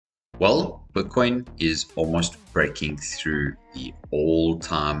Well, Bitcoin is almost breaking through the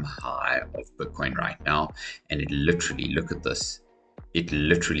all-time high of Bitcoin right now. And it literally, look at this, it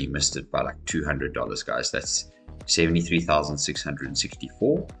literally missed it by like $200, guys. That's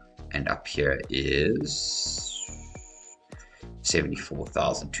 73,664. And up here is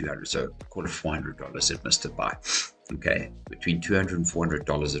 74,200. So call it $400 it missed it by. Okay, between $200 and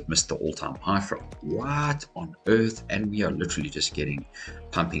 $400 it missed the all-time high from. What on earth? And we are literally just getting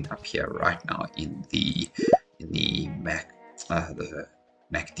pumping up here right now in the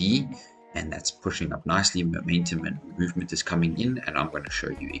MACD, and that's pushing up nicely. Momentum and movement is coming in, and I'm going to show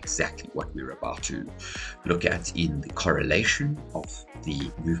you exactly what we're about to look at in the correlation of the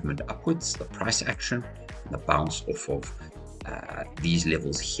movement upwards, the price action, and the bounce off of these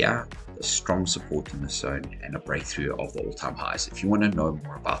levels here, the strong support in the zone, and a breakthrough of the all-time highs. If you want to know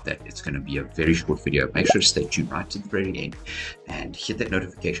more about that, it's going to be a very short video. Make sure to stay tuned right to the very end and hit that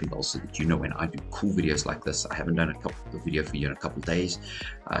notification bell so that you know when I do cool videos like this. I haven't done a video for you in a couple of days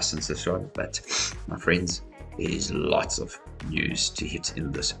since the show, but my friends, there is lots of news to hit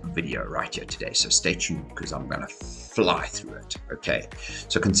in this video right here today. So stay tuned because I'm going to fly through it. Okay,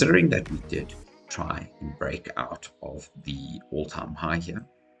 so considering that we did try and break out of the all-time high here,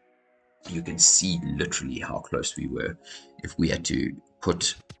 you can see literally how close we were if we had to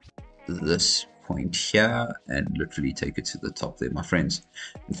put this point here and literally take it to the top there, my friends.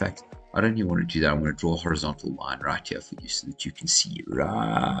 In fact, I don't even want to do that. I'm going to draw a horizontal line right here for you so that you can see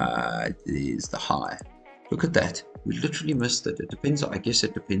right there's the high. Look at that. We literally missed it. It depends, I guess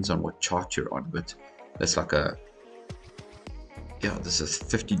it depends on what chart you're on, but that's like a, yeah, this is a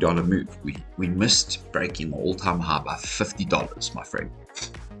 $50 move. We missed breaking the all-time high by $50, my friend.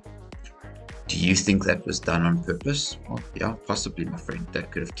 Do you think that was done on purpose? Well, yeah, possibly, my friend.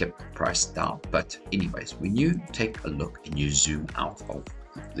 That could have kept the price down. But anyways, when you take a look and you zoom out of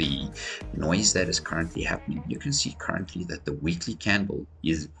the noise that is currently happening, you can see currently that the weekly candle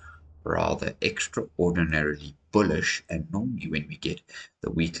is rather extraordinarily bullish. And normally when we get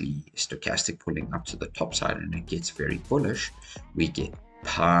the weekly stochastic pulling up to the top side and it gets very bullish, we get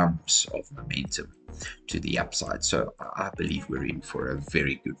pumps of momentum to the upside. So I believe we're in for a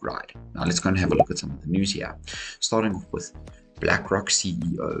very good ride. Now let's go and have a look at some of the news here. Starting off with BlackRock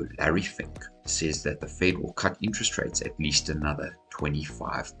CEO Larry Fink says that the Fed will cut interest rates at least another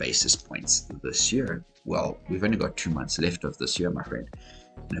 25 basis points this year. Well, we've only got 2 months left of this year, my friend.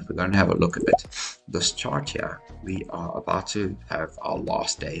 And if we're going to have a look at it, this chart here, we are about to have our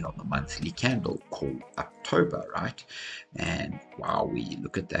last day on the monthly candle called October, right? And while we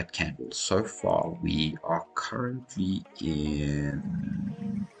look at that candle so far, we are currently in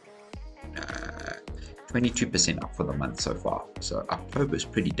 22% up for the month so far. So October is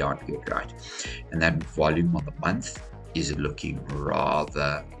pretty darn good, right? And that volume on the month is looking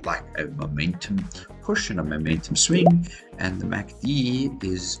rather like a momentum push and a momentum swing, and the MACD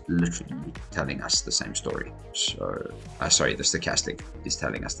is literally telling us the same story. So sorry, the stochastic is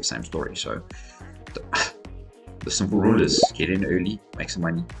telling us the same story. So the simple rule is get in early, make some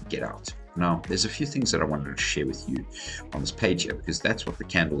money, get out. Now there's a few things that I wanted to share with you on this page here, because that's what the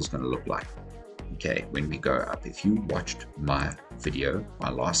candle is going to look like. Okay, when we go up, if you watched my video, my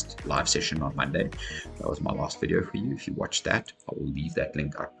last live session on Monday, that was my last video for you. If you watched that, I will leave that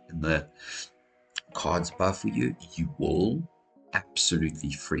link up in the cards above for you. You will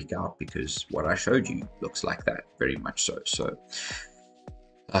absolutely freak out because what I showed you looks like that, very much so. So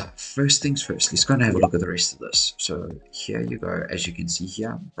first things first, let's go and have a look at the rest of this. So here you go. As you can see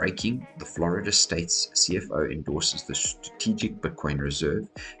here, breaking, the Florida state's CFO endorses the strategic Bitcoin reserve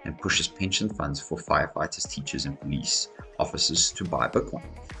and pushes pension funds for firefighters, teachers, and police officers to buy Bitcoin.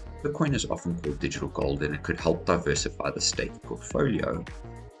 Bitcoin is often called digital gold, and it could help diversify the state portfolio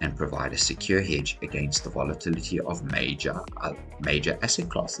and provide a secure hedge against the volatility of major asset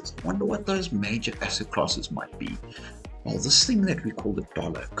classes. I wonder what those major asset classes might be. Well, this thing that we call the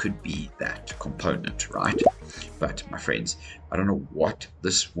dollar could be that component, right? But my friends, I don't know what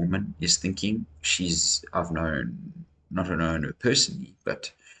this woman is thinking. I've not known her personally,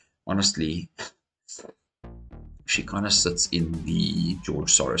 but honestly, she kind of sits in the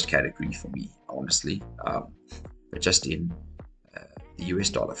George Soros category for me, honestly. But just in the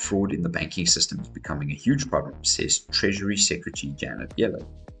US dollar, fraud in the banking system is becoming a huge problem, says Treasury Secretary Janet Yellen.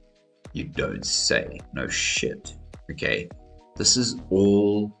 You don't say. No shit. Okay, this is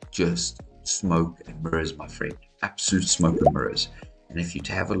all just smoke and mirrors, my friend. Absolute smoke and mirrors. And if you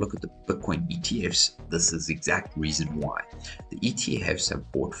have a look at the Bitcoin ETFs, this is the exact reason why. The ETFs have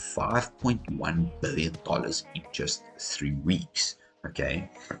bought $5.1 billion in just 3 weeks. Okay,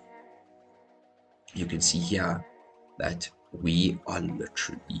 you can see here that we are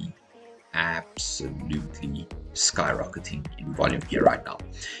literally absolutely skyrocketing in volume here right now.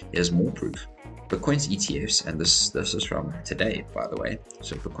 Here's more proof. Bitcoin's ETFs, and this is from today, by the way.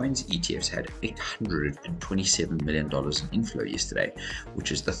 So Bitcoin's ETFs had $827 million in inflow yesterday,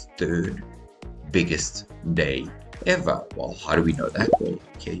 which is the third biggest day ever. Well, how do we know that? Well,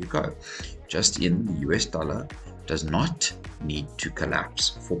 here you go. Just in, the US dollar does not need to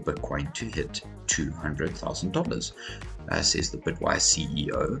collapse for Bitcoin to hit $200,000, says the Bitwise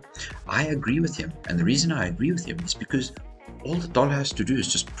CEO. I agree with him, and the reason I agree with him is because all the dollar has to do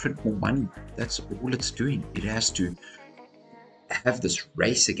is just print more money. That's all it's doing. It has to have this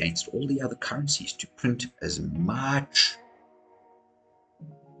race against all the other currencies to print as much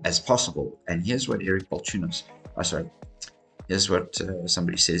as possible. And here's what Eric Balchunas, here's what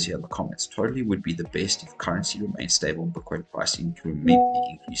somebody says here in the comments. Totally would be the best if currency remains stable and Bitcoin pricing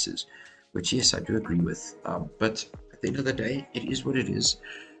incrementally increases, which yes, I do agree with. But at the end of the day, it is what it is,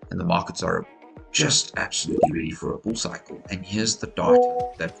 and the markets are just absolutely ready for a bull cycle. And here's the data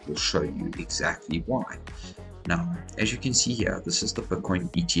that will show you exactly why. Now, as you can see here, this is the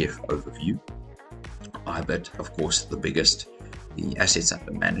Bitcoin ETF overview. IBIT, of course, the biggest. The assets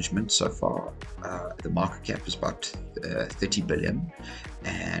under management so far, the market cap is about 30 billion.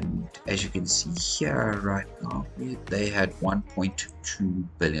 And as you can see here right now, they had $1.2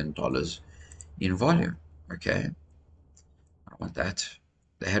 billion in volume. Okay, I want that.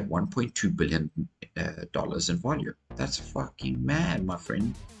 They had $1.2 billion in volume. That's fucking mad, my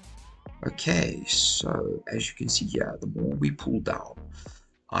friend. Okay, so as you can see here, the more we pull down,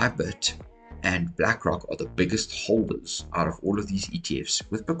 IBIT and BlackRock are the biggest holders out of all of these ETFs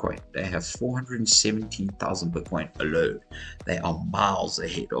with Bitcoin. They have 417,000 Bitcoin alone. They are miles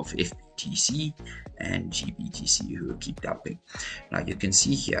ahead of FBTC and GBTC, who keep dumping. Now you can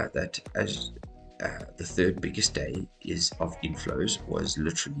see here that as the third biggest day of inflows was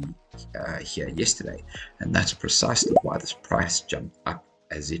literally here yesterday, and that's precisely why this price jumped up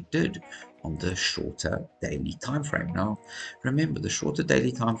as it did on the shorter daily time frame. Now remember, the shorter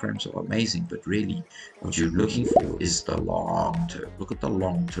daily time frames are amazing, but really what you're looking for is the long term. Look at the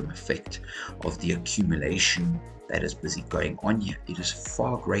long term effect of the accumulation that is busy going on here. It is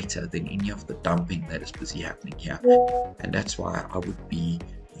far greater than any of the dumping that is busy happening here, and that's why I would be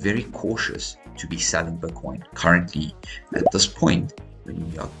very cautious to be selling Bitcoin currently at this point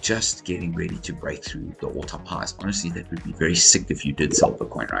when we are just getting ready to break through the all-time highs. Honestly, that would be very sick if you did sell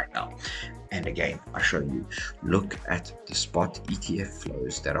Bitcoin right now. And again, I show you, look at the spot ETF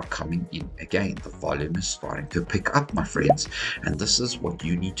flows that are coming in. Again, the volume is starting to pick up, my friends. And this is what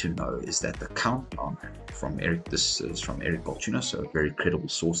you need to know, is that the countdown from Eric, this is from Eric Balchunas, so a very credible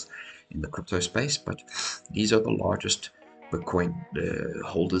source in the crypto space, but these are the largest Bitcoin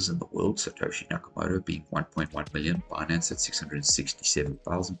holders in the world. Satoshi Nakamoto being 1.1 million, Binance at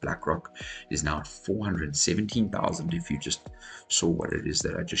 667,000, BlackRock is now at 417,000. If you just saw what it is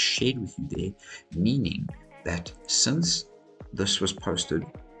that I just shared with you there, meaning that since this was posted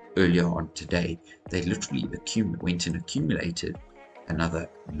earlier on today, they literally went and accumulated another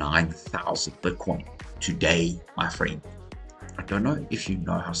 9,000 Bitcoin today, my friend. I don't know if you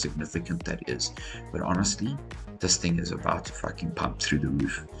know how significant that is, but honestly, this thing is about to fucking pump through the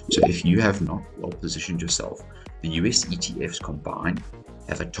roof. So if you have not well positioned yourself, the US ETFs combined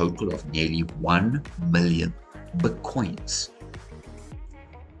have a total of nearly 1 million Bitcoins.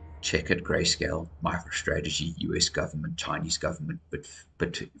 Check it, Grayscale, MicroStrategy, US government, Chinese government,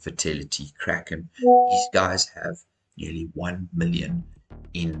 but Fidelity, Kraken. These guys have nearly 1 million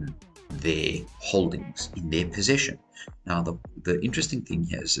in their holdings, in their possession. Now, the interesting thing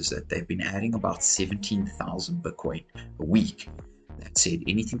here is that they've been adding about 17,000 Bitcoin a week. That said,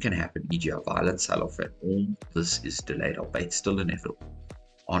 anything can happen, e.g. a violent sell-off, and all this is delayed, albeit still inevitable.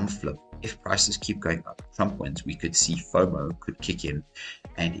 On flip, if prices keep going up, Trump wins, we could see FOMO could kick in,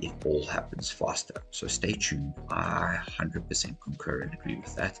 and it all happens faster. So stay tuned. I 100% concur and agree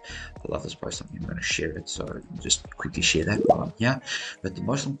with that. I love this post. I'm going to share it, so just quickly share that while I'm here. But the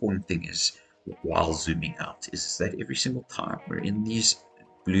most important thing is, while zooming out, is that every single time we're in these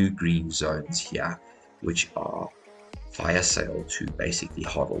blue-green zones here, which are fire sale to basically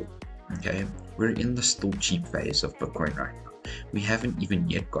hodl, okay, we're in the still cheap phase of Bitcoin right now. We haven't even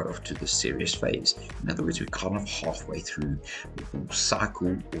yet got off to the serious phase. In other words, we're kind of halfway through the bull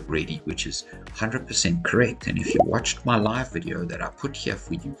cycle already, which is 100% correct. And if you watched my live video that I put here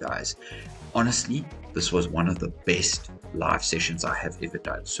for you guys, honestly, this was one of the best live sessions I have ever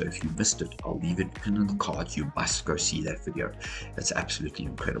done. So if you missed it, I'll leave it pinned in the cards. You must go see that video. It's absolutely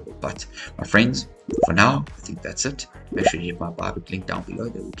incredible. But my friends, for now, I think that's it. Make sure you hit my Bybit link down below.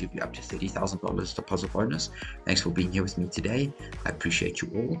 That will give you up to $30,000 deposit bonus. Thanks for being here with me today. I appreciate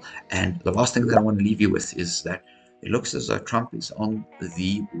you all. And the last thing that I want to leave you with is that it looks as though Trump is on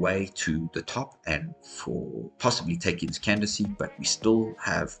the way to the top and for possibly taking his candidacy, but we still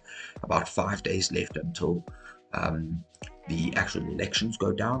have about 5 days left until the actual elections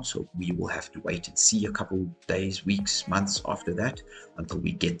go down. So we will have to wait and see a couple days, weeks, months after that until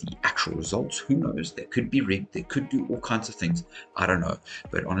we get the actual results. Who knows? They could be rigged. They could do all kinds of things. I don't know.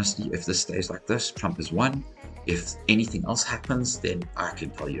 But honestly, if this stays like this, Trump has won. If anything else happens, then I can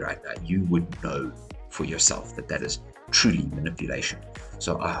tell you right now, you would know for yourself that that is truly manipulation.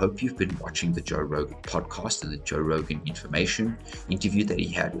 So I hope you've been watching the Joe Rogan podcast and the Joe Rogan information interview that he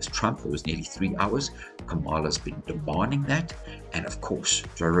had with Trump. It was nearly 3 hours. Kamala's been demanding that. And of course,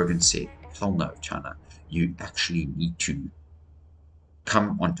 Joe Rogan said, hell no, China, you actually need to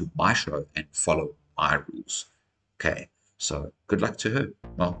come onto my show and follow my rules. Okay, so good luck to her.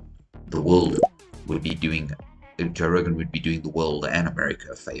 Well, the world would be doing Joe Rogan would be doing the world and America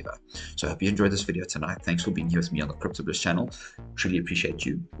a favor. So I hope you enjoyed this video tonight. Thanks for being here with me on the Crypto Bliss channel. Truly appreciate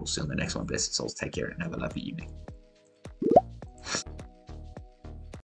you. We'll see you on the next one. Blessed souls. Take care and have a lovely evening.